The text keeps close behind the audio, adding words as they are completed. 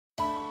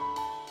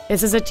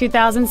This is a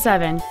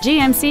 2007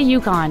 GMC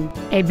Yukon,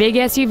 a big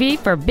SUV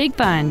for big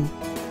fun.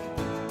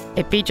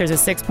 It features a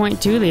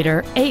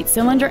 6.2-liter,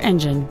 8-cylinder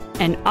engine,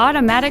 an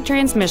automatic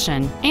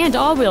transmission, and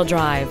all-wheel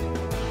drive.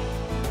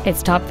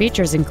 Its top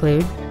features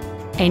include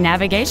a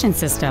navigation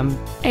system,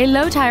 a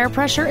low-tire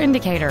pressure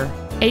indicator,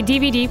 a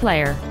DVD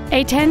player,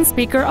 a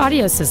 10-speaker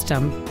audio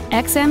system,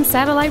 XM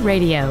satellite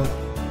radio,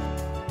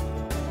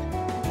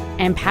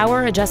 and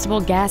power-adjustable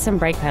gas and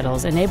brake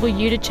pedals enable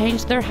you to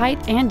change their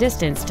height and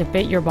distance to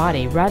fit your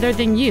body rather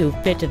than you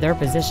fit to their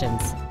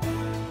positions.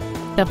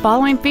 The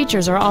following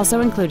features are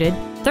also included: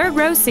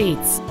 third-row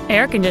seats,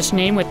 air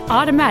conditioning with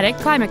automatic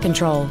climate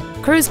control,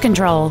 cruise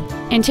control,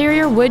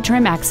 interior wood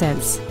trim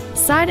accents,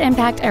 side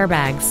impact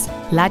airbags,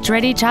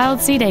 latch-ready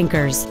child seat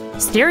anchors,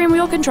 steering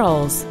wheel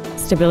controls,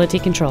 stability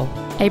control,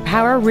 a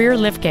power rear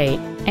liftgate,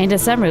 and a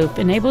sunroof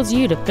enables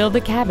you to fill the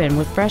cabin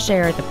with fresh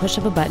air at the push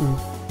of a button.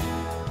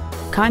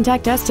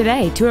 Contact us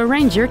today to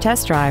arrange your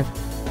test drive.